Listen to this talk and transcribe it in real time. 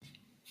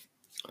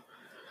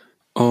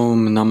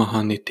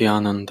Namaha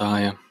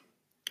Nityanandaya.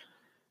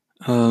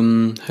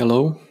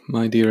 Hello,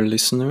 my dear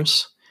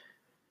listeners.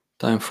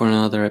 Time for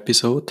another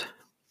episode.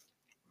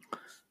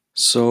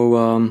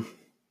 So,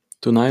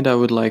 tonight I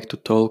would like to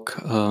talk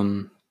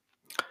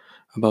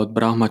about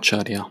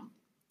Brahmacharya.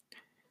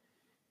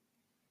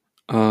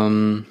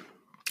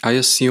 I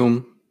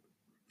assume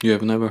you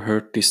have never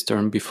heard this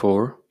term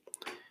before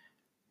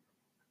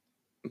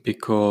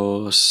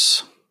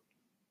because,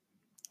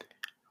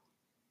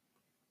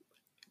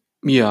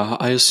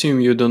 I assume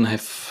you don't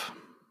have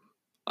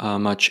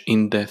much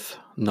in-depth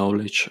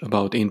knowledge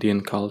about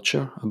Indian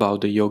culture, about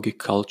the yogic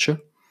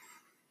culture.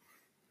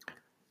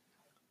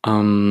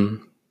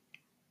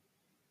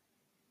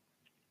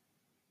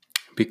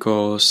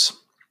 Because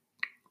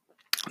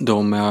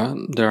though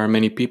there are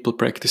many people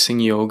practicing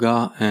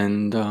yoga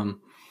and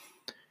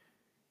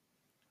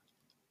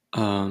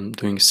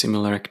doing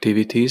similar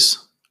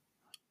activities,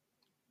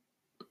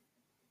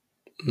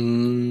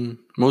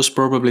 most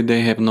probably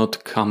they have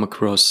not come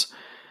across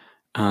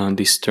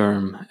this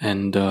term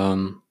and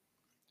the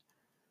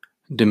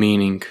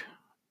meaning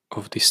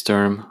of this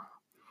term.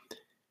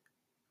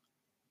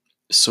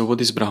 So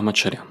what is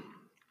Brahmacharya?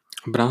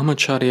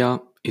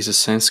 Brahmacharya is a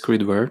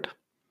Sanskrit word,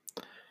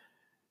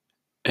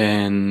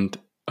 and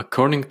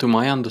according to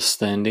my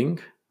understanding,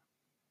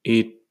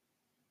 it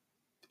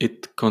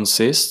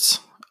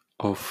consists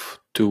of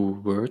two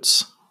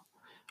words.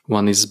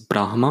 One is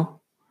Brahma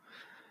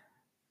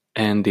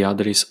and the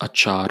other is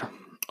Achar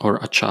or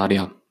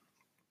Acharya.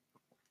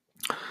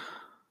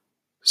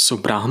 So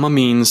Brahma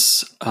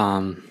means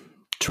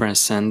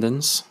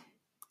transcendence,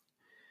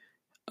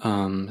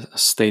 a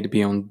state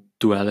beyond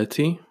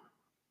duality,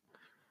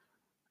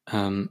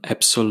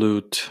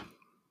 absolute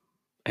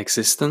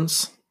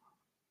existence,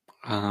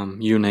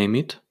 you name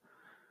it,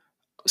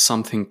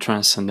 something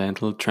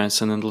transcendental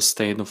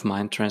state of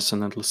mind,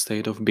 transcendental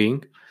state of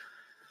being.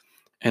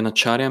 And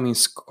Acharya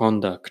means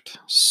conduct.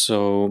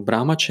 So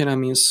Brahmacharya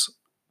means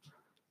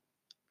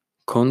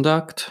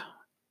conduct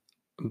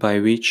by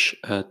which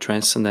a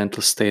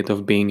transcendental state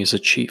of being is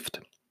achieved.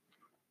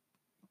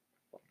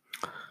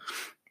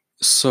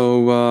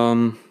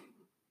 So,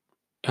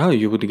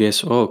 you would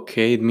guess,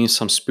 okay, it means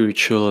some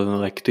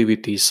spiritual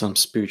activity, some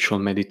spiritual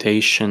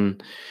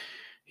meditation,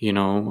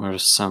 or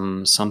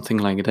something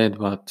like that.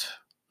 But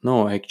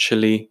no,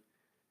 actually,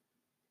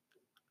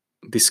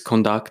 this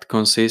conduct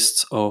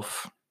consists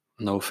of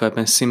no fab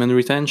and semen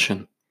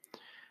retention.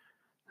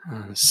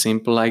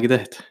 Simple like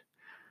that.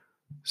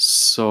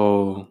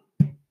 So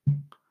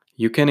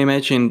you can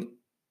imagine.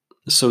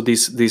 So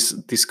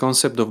this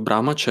concept of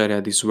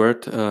Brahmacharya, this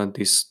word,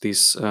 this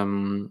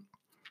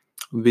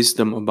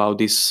wisdom about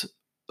this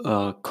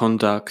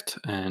conduct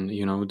and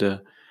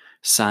the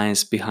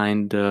science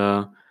behind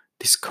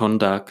this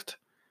conduct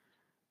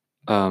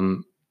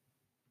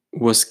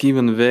was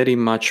given very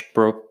much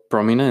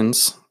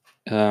prominence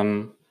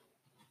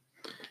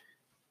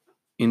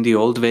in the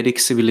old Vedic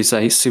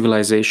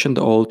civilization,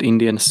 the old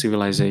Indian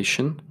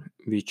civilization,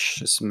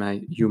 which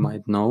you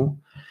might know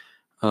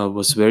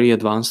was very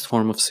advanced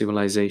form of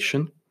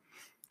civilization.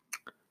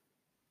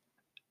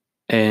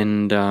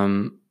 And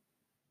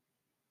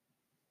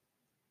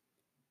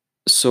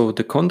so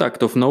the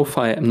conduct of no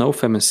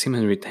fem and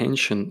semen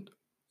retention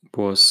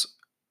was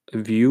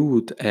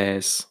viewed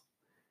as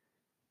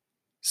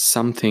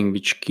something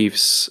which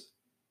gives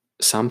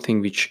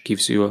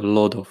you a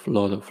lot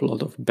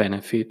of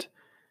benefit,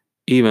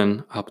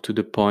 even up to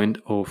the point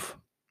of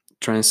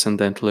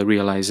transcendental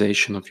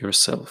realization of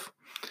yourself.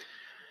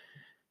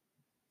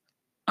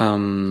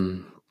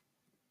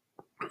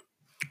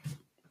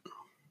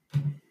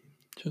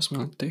 Just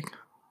want to take a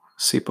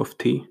sip of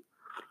tea.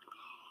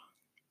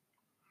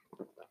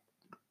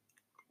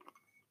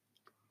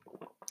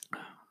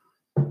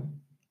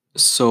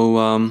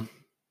 So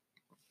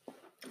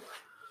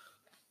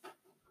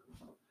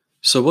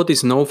what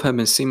is no fab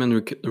and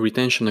semen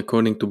retention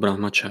according to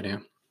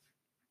Brahmacharya?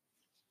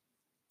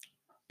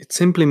 It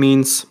simply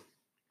means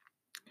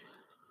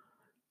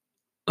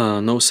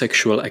no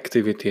sexual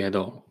activity at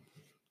all,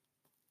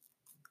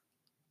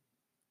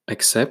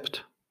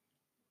 except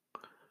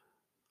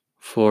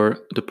for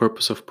the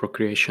purpose of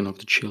procreation of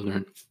the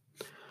children.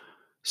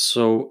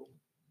 So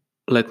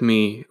let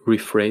me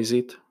rephrase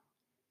it.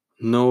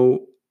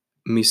 No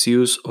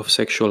misuse of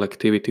sexual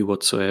activity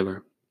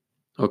whatsoever.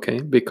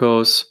 Okay?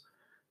 Because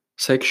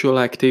sexual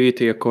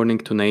activity according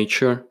to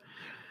nature,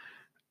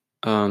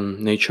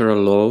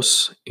 natural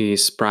laws,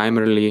 is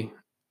primarily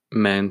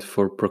meant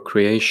for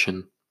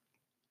procreation.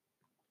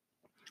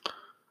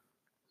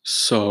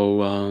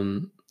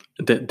 So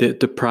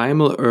the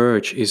primal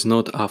urge is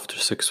not after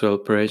sexual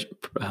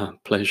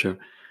pleasure.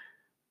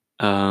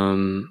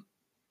 The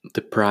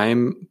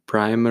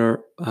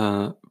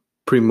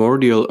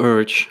primordial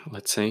urge,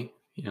 let's say,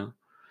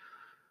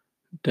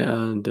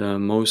 the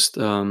most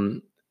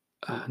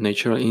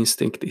natural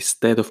instinct is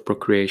that of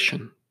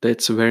procreation.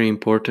 That's a very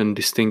important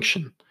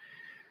distinction.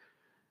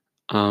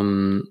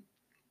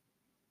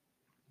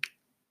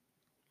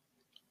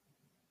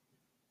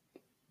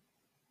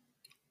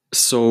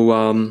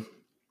 So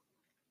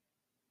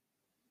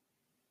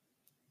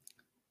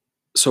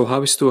So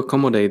how is to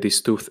accommodate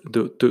these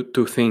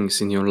two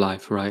things in your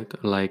life, right?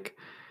 Like,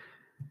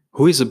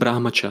 who is a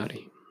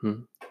brahmachari?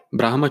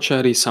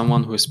 Brahmachari is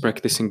someone who is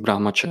practicing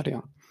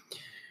brahmacharya.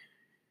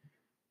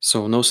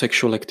 So no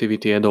sexual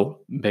activity at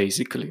all,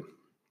 basically.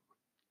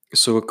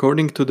 So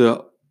according to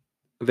the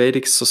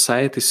Vedic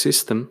society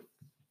system,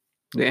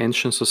 the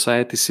ancient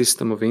society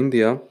system of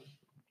India,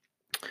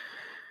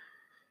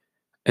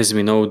 as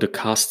we know, the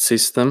caste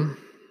system,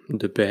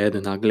 the bad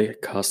and ugly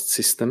caste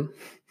system,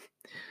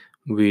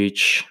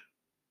 which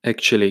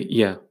actually,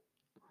 yeah,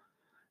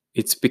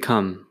 it's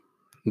become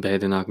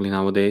bad and ugly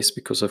nowadays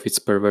because of its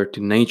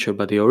perverted nature,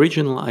 but the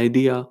original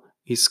idea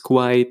is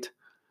quite,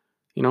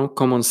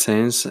 common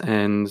sense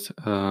and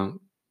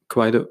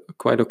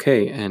quite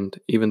okay and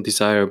even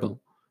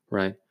desirable,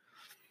 right?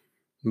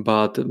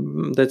 But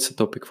that's a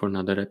topic for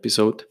another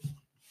episode.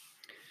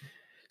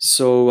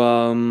 So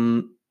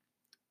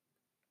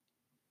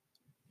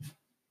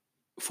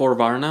for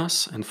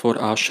varnas and for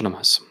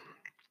ashramas.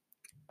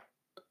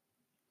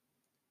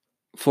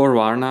 Four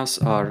varnas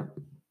are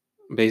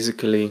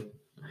basically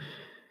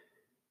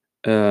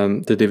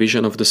the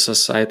division of the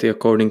society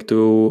according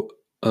to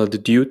the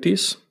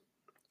duties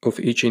of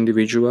each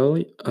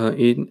individual,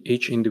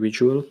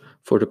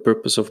 for the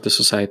purpose of the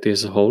society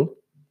as a whole.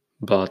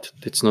 But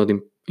that's not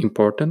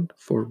important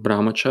for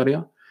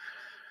brahmacharya.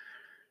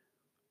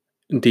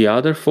 The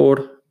other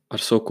four are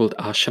so-called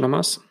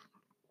ashramas,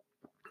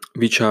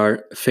 which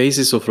are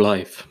phases of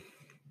life.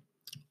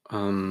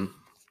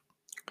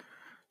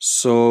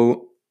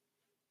 So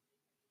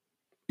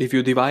if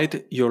you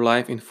divide your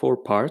life in four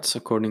parts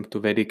according to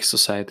Vedic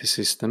society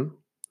system,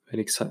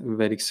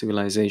 Vedic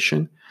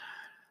civilization,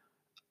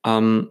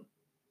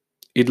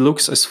 it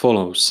looks as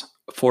follows.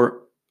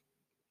 For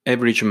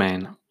average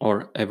man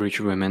or average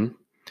woman,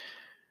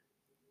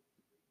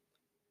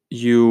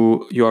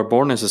 you are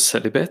born as a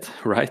celibate,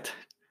 right?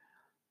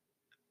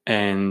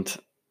 And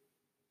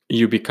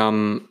you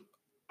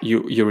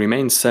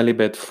remain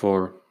celibate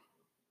for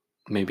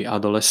maybe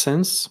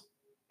adolescence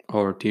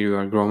or till you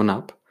are grown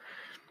up.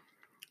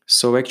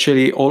 So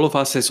actually all of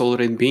us has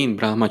already been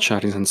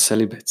brahmacharis and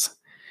celibates,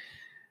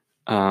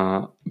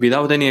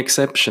 without any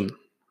exception.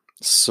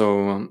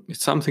 So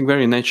it's something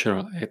very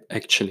natural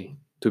actually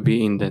to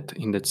be in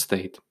that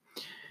state.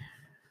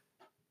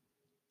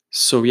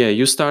 So yeah,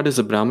 you start as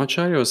a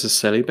brahmachari or as a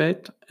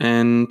celibate,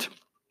 and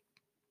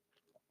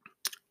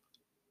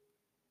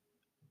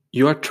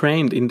you are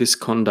trained in this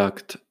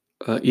conduct,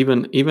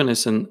 even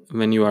as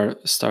when you are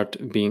start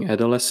being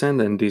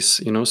adolescent, and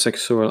this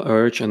sexual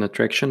urge and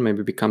attraction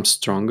maybe becomes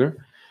stronger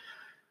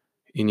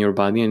in your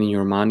body and in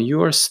your mind.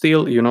 You are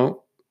still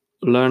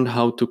learn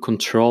how to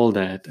control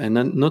that, and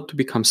then not to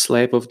become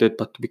slave of that,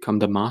 but to become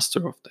the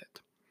master of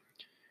that.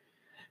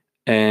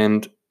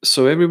 And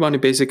so everybody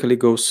basically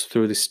goes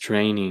through this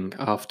training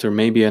after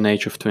maybe an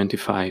age of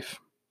 25.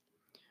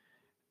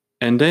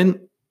 And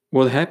then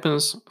what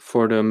happens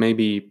for the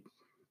maybe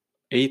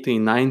 80,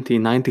 90,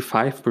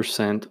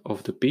 95%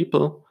 of the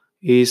people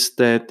is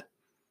that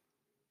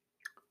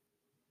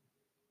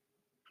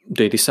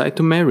they decide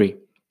to marry,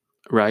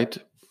 right?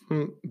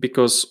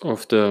 Because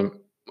of the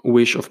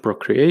wish of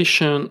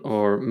procreation,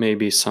 or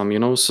maybe some,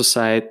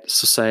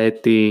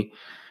 society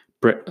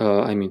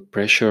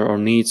pressure or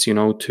needs,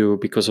 to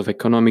because of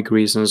economic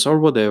reasons or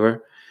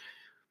whatever.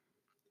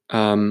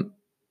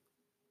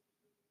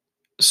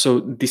 So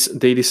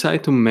they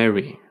decide to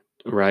marry,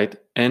 right?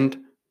 And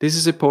this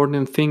is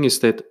important thing is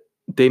that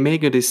they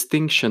make a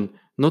distinction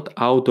not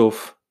out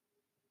of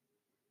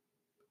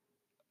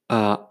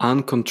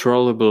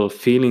uncontrollable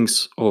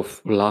feelings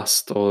of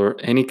lust or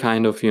any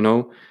kind of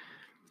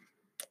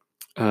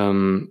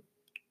um,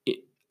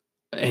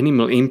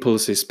 animal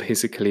impulses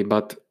basically,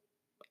 but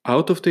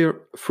out of their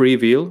free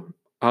will,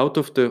 out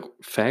of the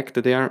fact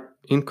that they are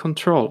in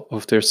control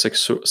of their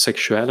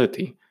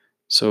sexuality.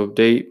 So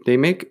they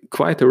make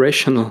quite a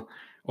rational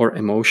or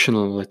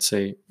emotional, let's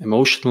say,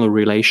 emotional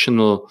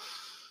relational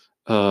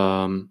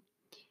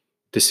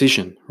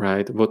decision,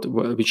 right?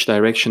 Which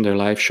direction their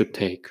life should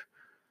take.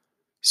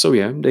 So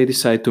yeah, they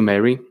decide to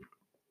marry,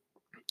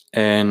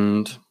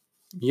 and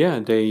yeah,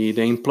 they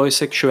employ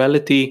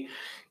sexuality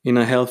in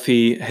a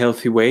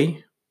healthy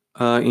way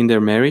in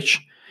their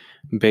marriage,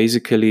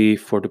 basically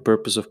for the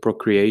purpose of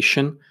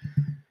procreation.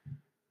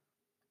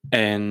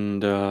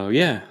 And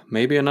yeah,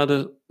 maybe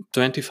another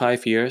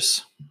 25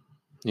 years.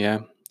 Yeah,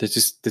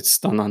 that's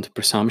done under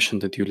presumption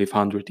that you live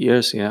 100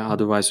 years. Yeah,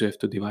 otherwise you have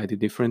to divide it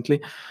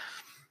differently.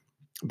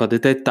 But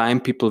at that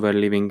time, people were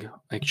living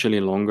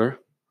actually longer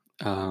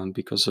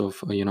because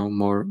of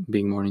more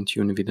being more in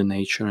tune with the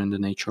nature and the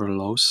natural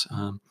laws.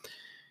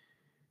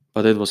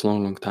 But it was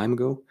long time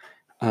ago.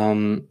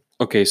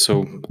 Okay,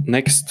 so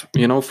next,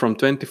 from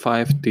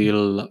 25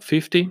 till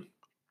 50,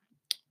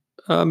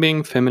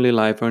 being family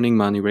life, earning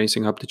money,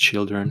 raising up the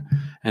children.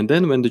 And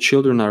then when the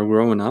children are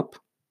grown up,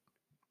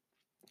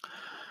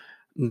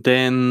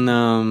 then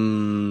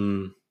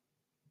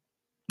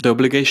the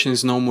obligation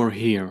is no more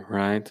here,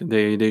 right?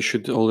 They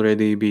should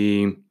already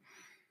be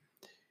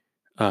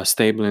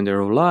stable in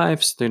their own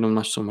lives. They don't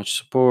much so much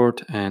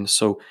support. And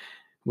so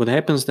What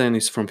happens then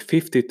is from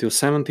 50 till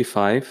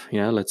 75,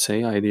 yeah, let's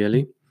say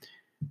ideally,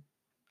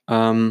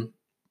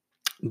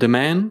 the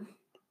man,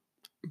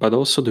 but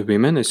also the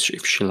women,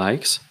 if she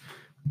likes,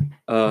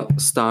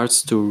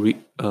 starts to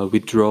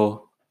withdraw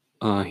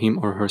him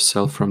or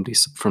herself from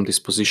this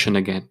position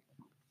again,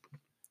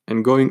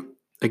 and going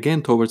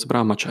again towards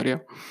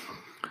brahmacharya,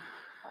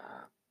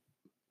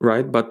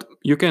 right? But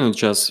you cannot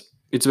just.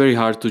 It's very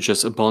hard to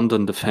just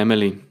abandon the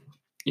family,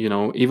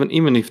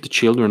 even if the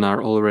children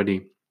are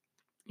already,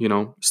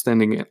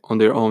 standing on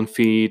their own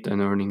feet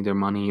and earning their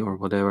money or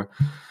whatever.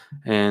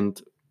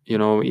 And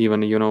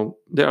even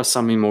there are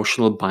some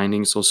emotional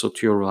bindings also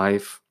to your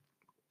wife,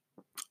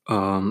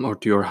 or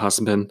to your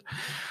husband.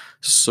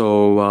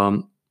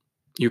 So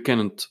you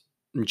cannot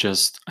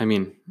just, I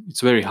mean,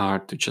 it's very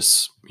hard to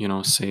just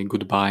say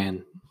goodbye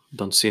and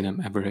don't see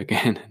them ever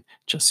again and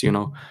just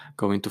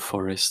go into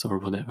forest or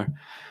whatever.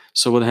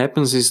 So what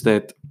happens is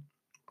that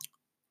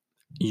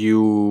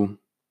you,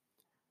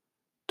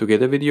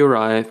 together with your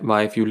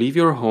wife, you leave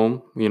your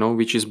home,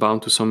 which is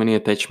bound to so many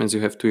attachments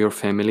you have to your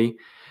family,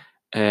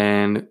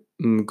 and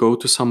go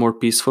to some more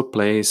peaceful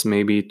place,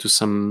 maybe to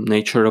some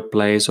natural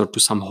place or to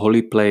some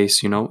holy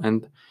place,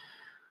 and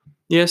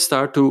yeah,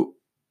 start to,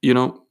 you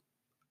know,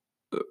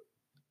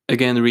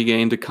 again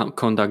regain the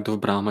conduct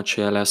of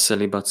brahmacharya,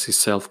 celibacy,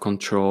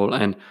 self-control,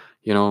 and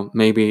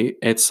maybe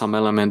add some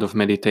element of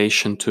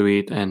meditation to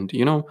it. And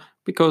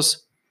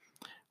because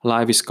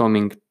life is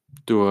coming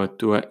to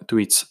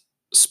its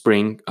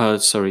spring,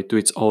 to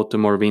its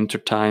autumn or winter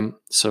time,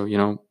 so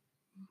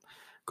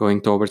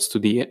going towards to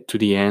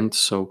the end.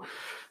 So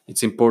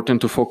it's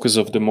important to focus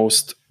of the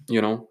most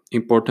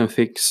important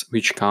things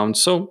which count.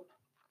 So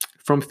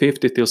from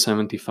 50 till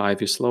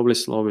 75 you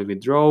slowly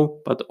withdraw,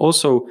 but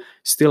also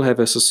still have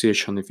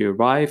association with your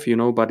wife,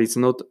 but it's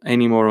not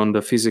anymore on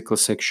the physical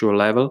sexual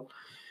level,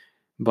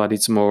 but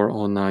it's more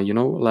on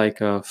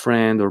like a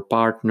friend or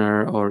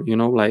partner, or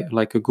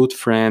like a good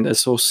friend,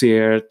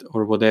 associate,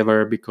 or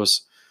whatever,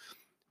 because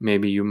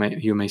maybe you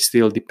may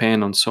still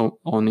depend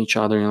on each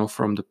other,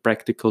 from the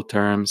practical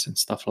terms and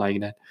stuff like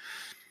that.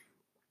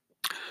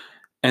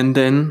 And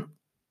then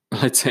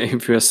let's say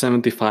if you're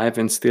 75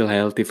 and still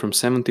healthy, from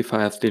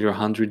 75 till your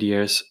 100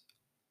 years,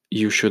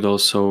 you should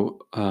also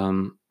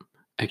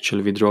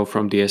actually withdraw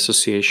from the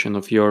association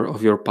of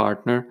your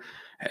partner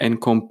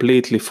and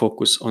completely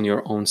focus on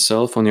your own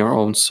self, on your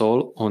own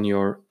soul, on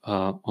your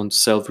on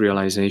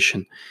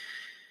self-realization.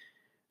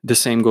 The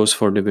same goes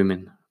for the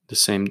women, the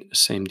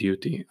same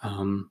duty.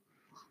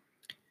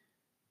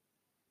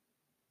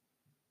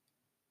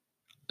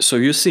 So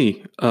you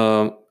see,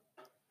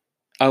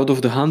 out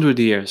of the 100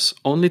 years,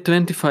 only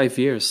 25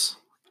 years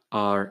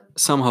are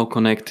somehow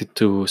connected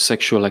to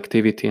sexual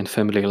activity and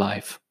family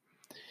life,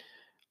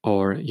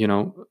 or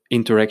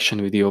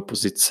interaction with the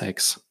opposite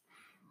sex.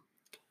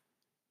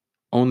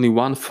 Only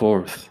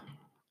 1/4,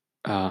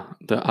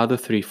 the other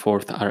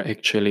 3/4 are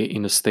actually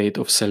in a state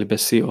of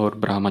celibacy or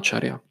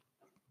brahmacharya.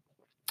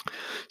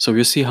 So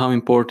you see how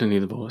important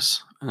it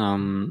was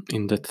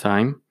in that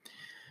time.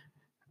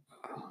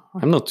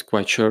 I'm not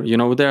quite sure.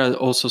 There are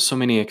also so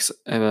many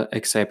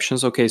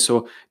exceptions. Okay,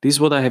 so this is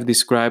what I have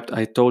described.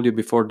 I told you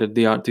before that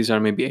these are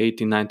maybe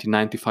 80, 90,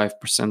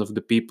 95% of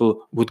the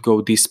people would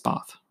go this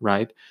path,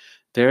 right?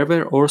 There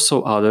were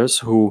also others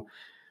who,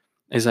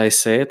 as I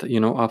said,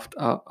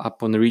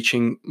 upon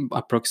reaching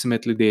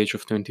approximately the age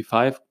of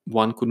 25,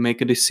 one could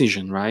make a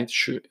decision, right?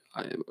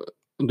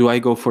 Do I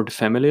go for the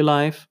family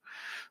life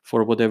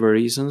for whatever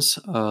reasons,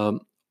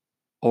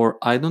 or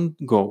I don't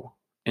go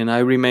and I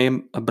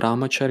remain a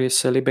brahmacharya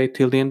celibate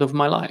till the end of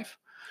my life?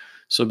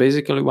 So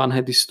basically, one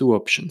had these two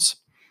options.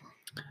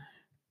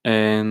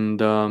 And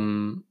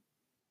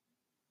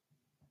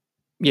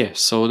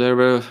so there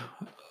were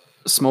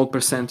a small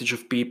percentage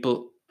of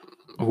people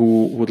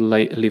who would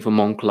live a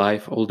monk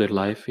life all their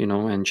life,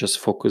 and just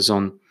focus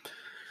on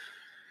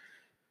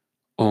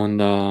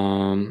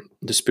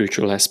the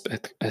spiritual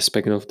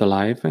aspect of the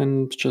life,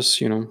 and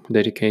just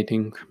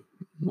dedicating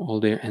all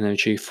their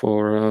energy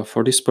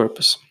for this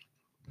purpose.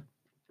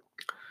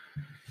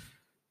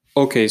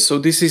 Okay, so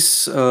this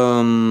is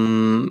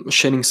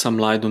shedding some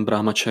light on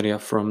brahmacharya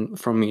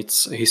from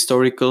its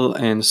historical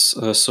and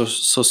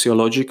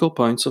sociological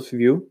points of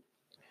view.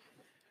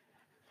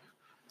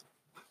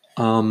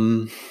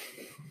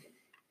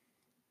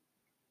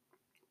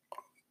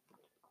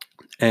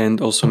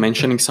 And also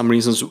mentioning some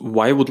reasons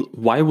why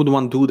would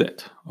one do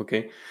that.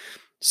 Okay,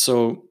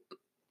 so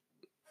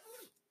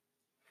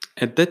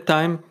at that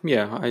time,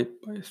 I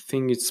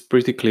think it's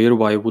pretty clear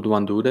why would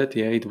one do that.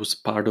 Yeah, it was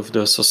part of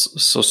the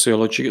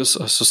sociological,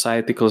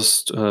 societal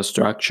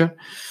structure,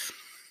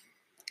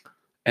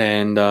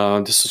 and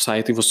the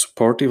society was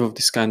supportive of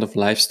this kind of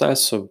lifestyle,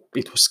 so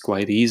it was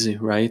quite easy,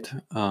 right?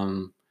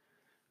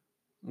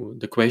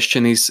 The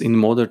question is, in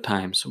modern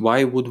times,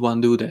 why would one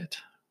do that?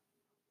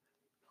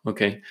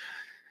 Okay,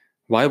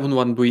 why would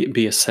one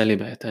be a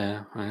celibate?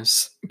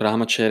 As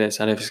brahmacharya, as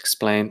I have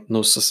explained,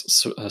 no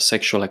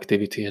sexual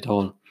activity at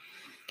all.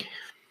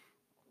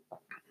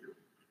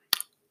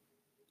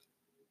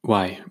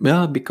 Why?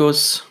 Well,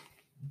 because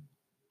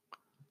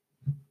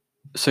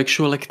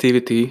Sexual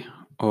activity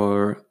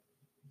or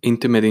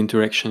intimate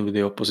interaction with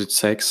the opposite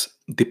sex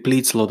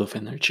depletes a lot of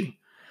energy,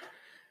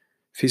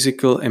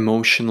 physical,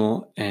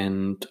 emotional,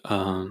 and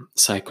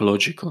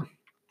psychological.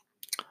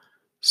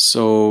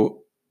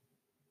 So,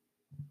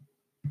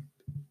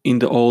 in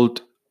the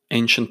old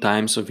ancient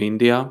times of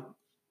India,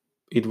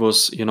 it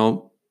was,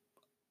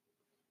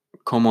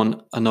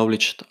 common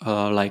acknowledged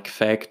like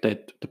fact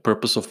that the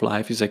purpose of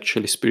life is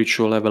actually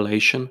spiritual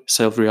evolution,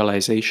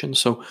 self-realization.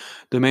 So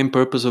the main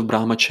purpose of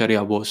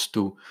brahmacharya was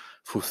to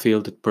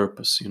fulfill that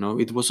purpose.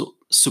 It was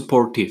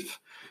supportive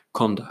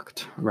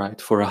conduct,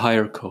 right, for a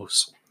higher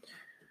cause.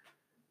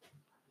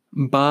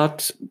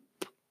 But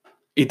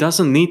it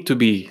doesn't need to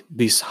be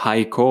this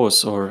high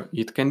cause, or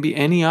it can be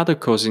any other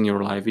cause in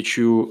your life which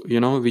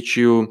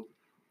you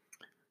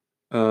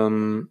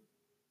um,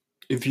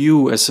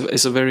 view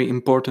as a very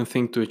important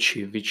thing to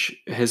achieve,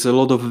 which has a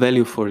lot of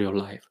value for your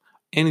life.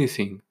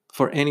 Anything,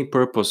 for any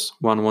purpose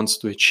one wants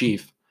to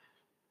achieve,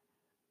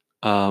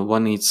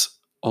 one needs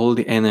all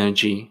the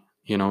energy,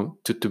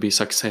 to be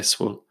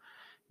successful,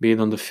 be it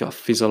on the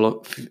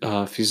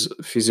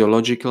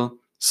physiological,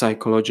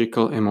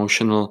 psychological,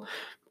 emotional,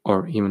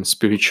 or even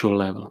spiritual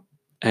level.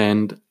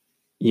 And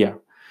yeah,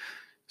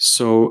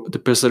 so the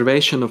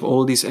preservation of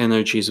all this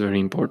energy is very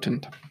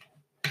important.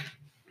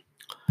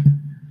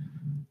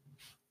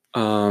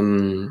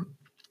 Um,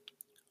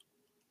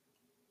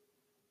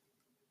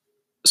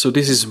 so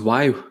this is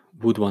why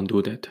would one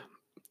do that?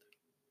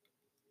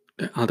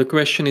 The other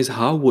question is,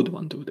 how would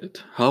one do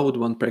that? How would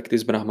one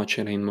practice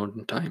brahmacharya in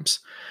modern times?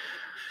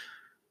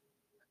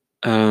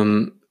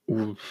 Um,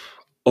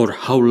 or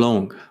how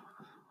long?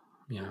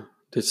 Yeah,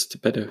 that's the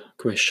better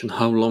question.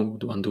 How long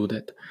would one do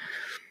that?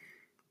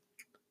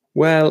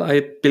 Well,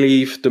 I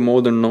believe the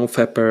modern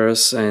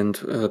no-fappers and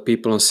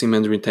people on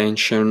semen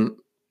retention,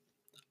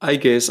 I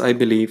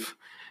believe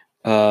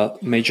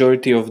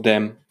majority of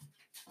them,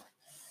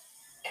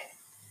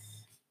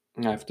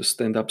 I have to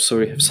stand up,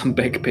 sorry, I have some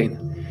back pain.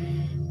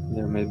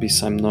 There may be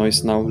some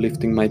noise now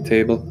lifting my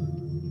table.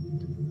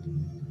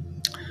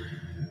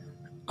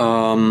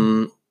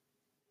 Um,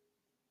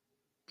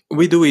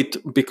 we do it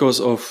because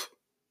of,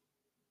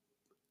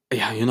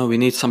 yeah, we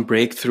need some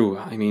breakthrough.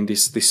 I mean,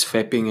 this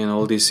fapping and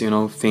all this,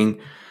 thing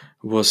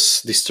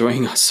was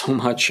destroying us so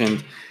much,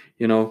 and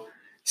you know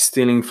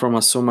stealing from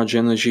us so much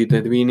energy,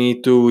 that we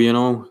need to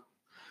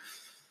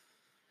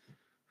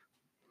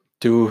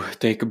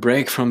take a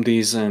break from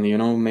this, and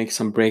make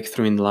some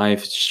breakthrough in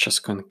life. It's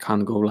just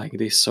can't go like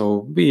this.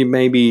 So we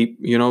maybe,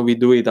 we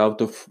do it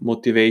out of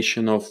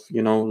motivation of,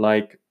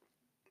 like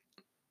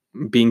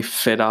being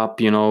fed up,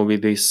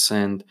 with this,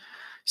 and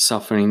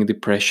suffering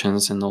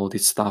depressions and all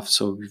this stuff.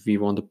 So we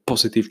want a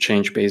positive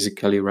change,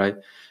 basically, right?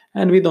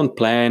 And we don't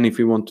plan if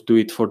we want to do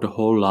it for the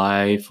whole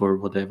life or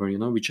whatever.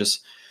 We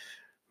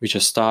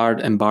just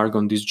embark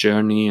on this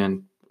journey,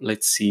 and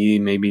let's see,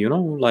 maybe,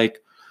 like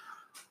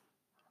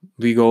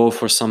we go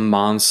for some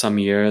months, some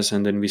years,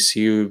 and then we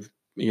see,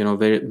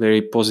 very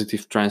very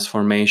positive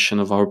transformation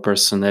of our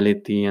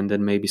personality, and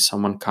then maybe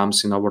someone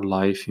comes in our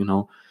life,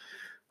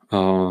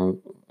 uh,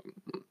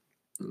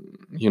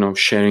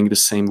 sharing the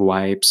same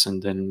vibes,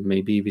 and then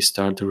maybe we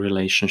start a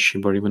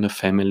relationship or even a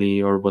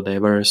family or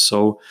whatever.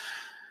 So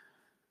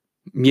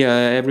yeah,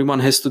 everyone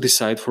has to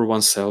decide for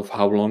oneself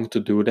how long to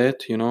do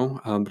that.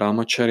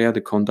 Brahmacharya,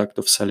 the conduct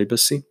of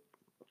celibacy.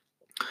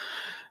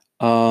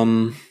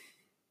 um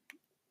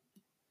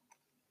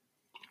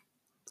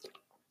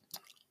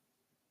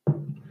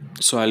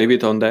so I leave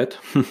it on that.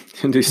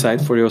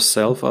 Decide for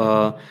yourself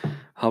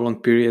how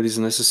long period is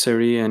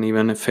necessary and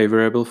even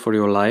favorable for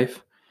your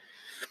life.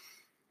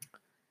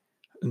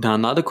 Now,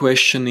 another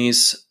question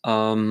is,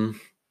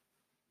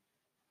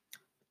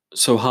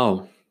 so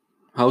how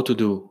to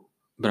do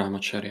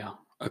brahmacharya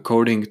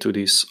according to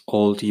this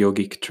old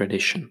yogic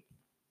tradition.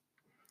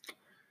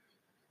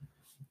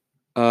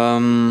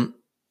 Um,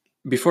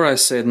 Before I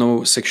said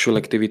no sexual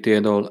activity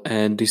at all,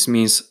 and this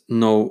means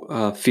no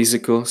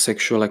physical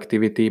sexual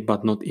activity,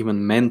 but not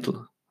even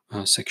mental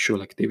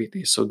sexual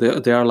activity. So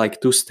there are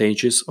like two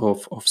stages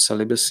of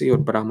celibacy or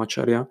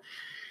brahmacharya.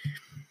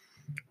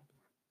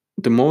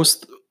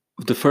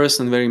 The first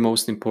and very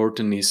most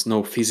important is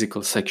no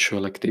physical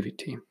sexual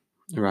activity,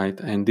 right?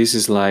 And this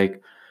is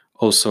like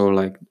also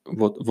like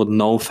what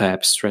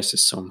NoFap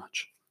stresses so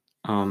much.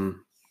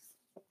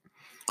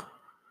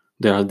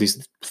 There are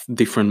these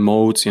different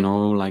modes,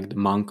 like the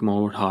monk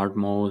mode, hard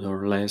mode,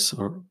 or less,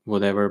 or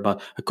whatever.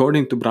 But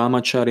according to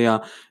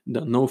brahmacharya,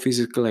 the no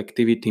physical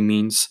activity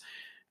means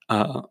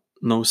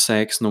no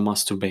sex, no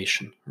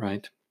masturbation,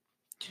 right?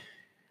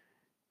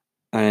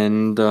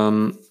 And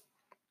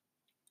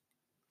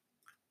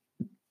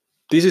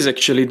this is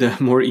actually the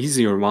more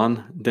easier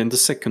one than the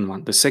second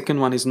one. The second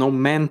one is no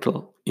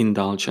mental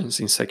indulgence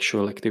in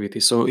sexual activity,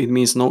 so it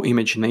means no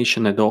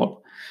imagination at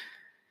all.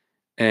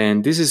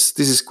 And this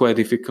is quite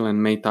difficult,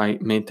 and may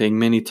take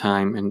many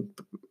time and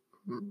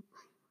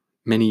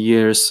many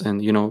years,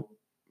 and a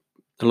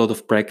lot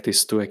of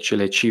practice to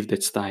actually achieve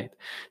that state.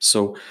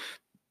 So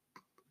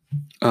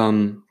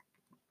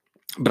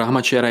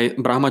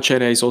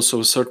Brahmacharya is also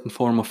a certain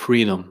form of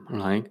freedom,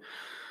 right?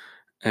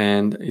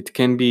 And it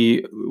can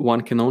be,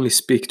 one can only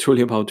speak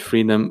truly about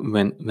freedom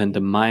when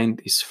the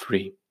mind is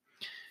free.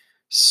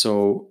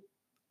 So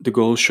the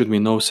goal should be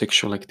no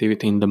sexual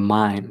activity in the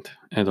mind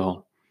at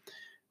all.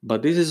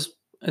 But this is,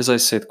 as I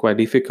said, quite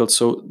difficult.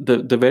 So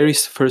the very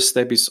first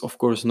step is, of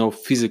course, no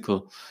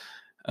physical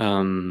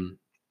um,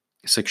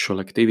 sexual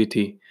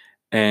activity.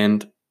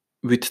 And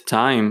with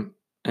time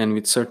and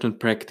with certain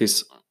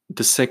practice,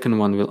 the second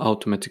one will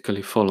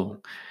automatically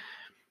follow.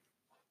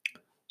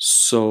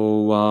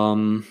 So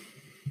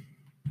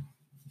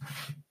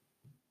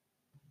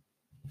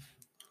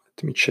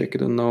let me check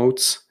the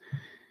notes.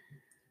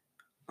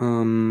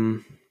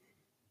 Um,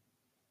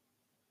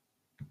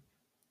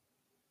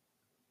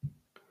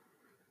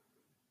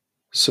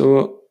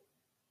 so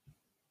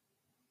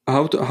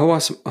how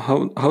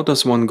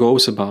does one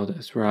goes about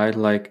it, right?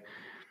 Like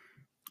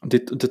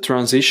the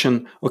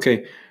transition.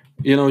 Okay,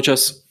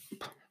 just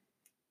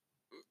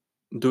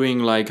doing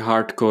like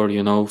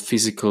hardcore,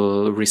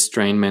 physical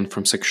restrainment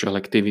from sexual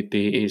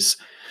activity is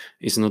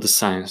not a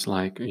science.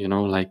 Like,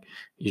 like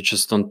you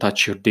just don't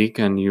touch your dick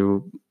and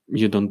you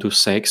don't do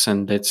sex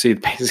and that's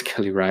it,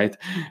 basically, right?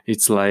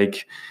 It's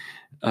like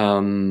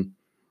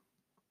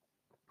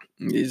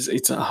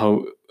it's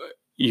how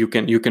you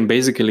can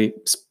basically,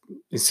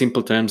 in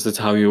simple terms, that's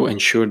how you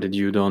ensure that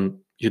you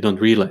don't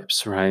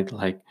relapse, right?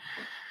 Like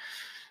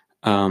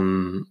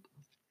um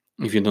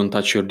if you don't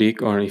touch your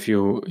dick, or if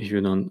you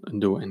don't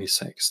do any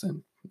sex,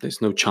 then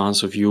there's no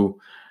chance of you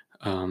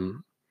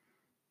um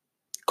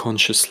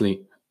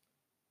consciously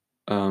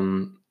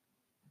um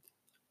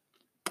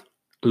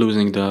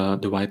losing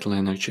the vital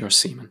energy or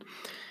semen.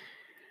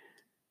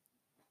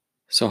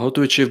 So how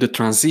to achieve the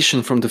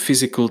transition from the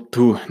physical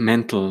to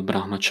mental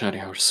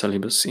brahmacharya or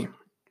celibacy?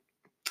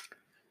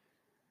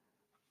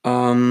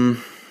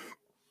 um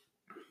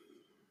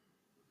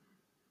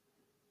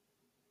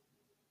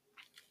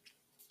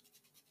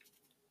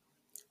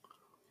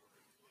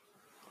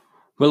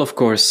well, of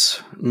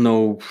course,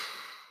 no,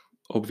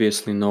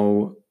 obviously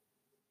no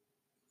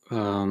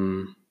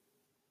um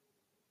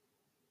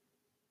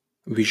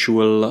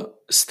visual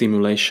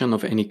stimulation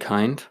of any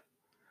kind.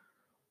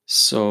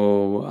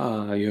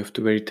 So you have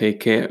to take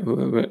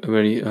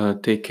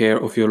care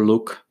of your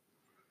look,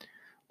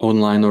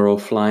 online or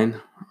offline.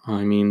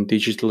 I mean,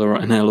 digital or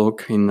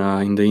analog, in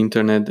the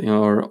internet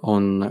or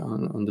on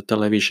the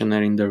television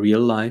or in the real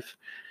life.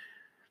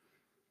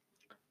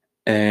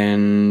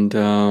 And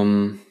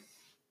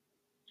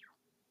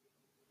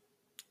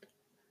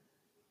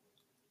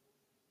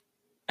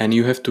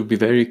you have to be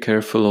very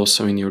careful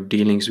also in your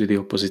dealings with the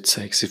opposite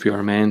sex. If you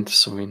are man,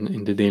 so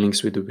in the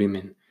dealings with the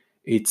women,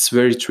 it's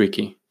very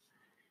tricky,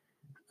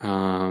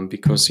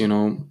 because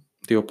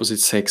the opposite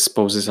sex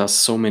poses us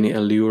so many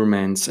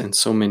allurements and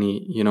so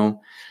many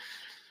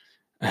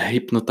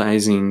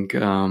hypnotizing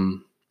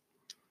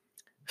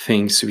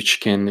things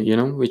which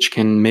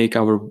can make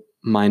our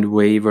mind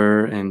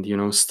waver and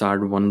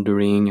start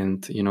wandering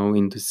and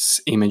in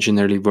this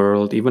imaginary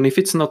world, even if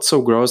it's not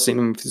so gross,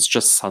 even if it's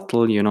just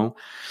subtle.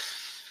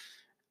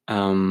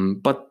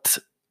 But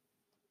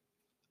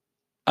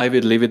I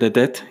will leave it at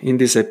that in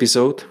this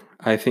episode.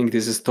 I think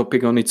this is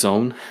topic on its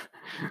own.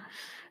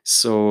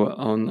 So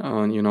on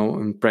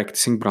in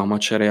practicing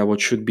brahmacharya,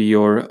 what should be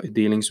your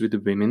dealings with the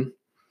women?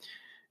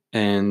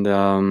 And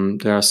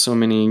there are so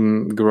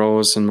many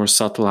gross and more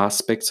subtle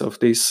aspects of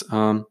this,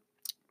 and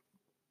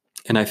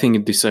I think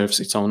it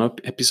deserves its own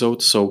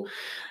episode. So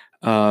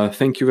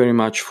thank you very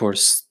much for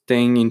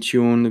staying in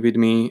tune with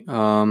me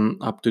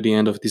up to the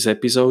end of this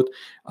episode.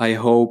 I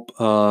hope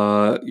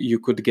you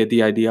could get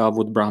the idea of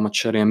what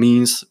brahmacharya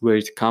means, where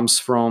it comes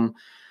from,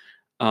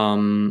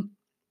 um,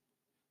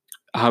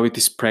 how it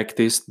is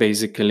practiced,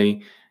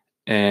 basically,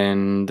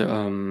 and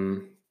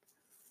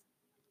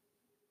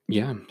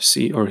yeah,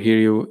 see or hear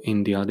you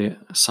in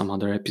some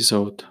other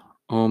episode.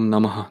 Om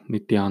Namah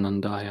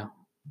Nityanandaya.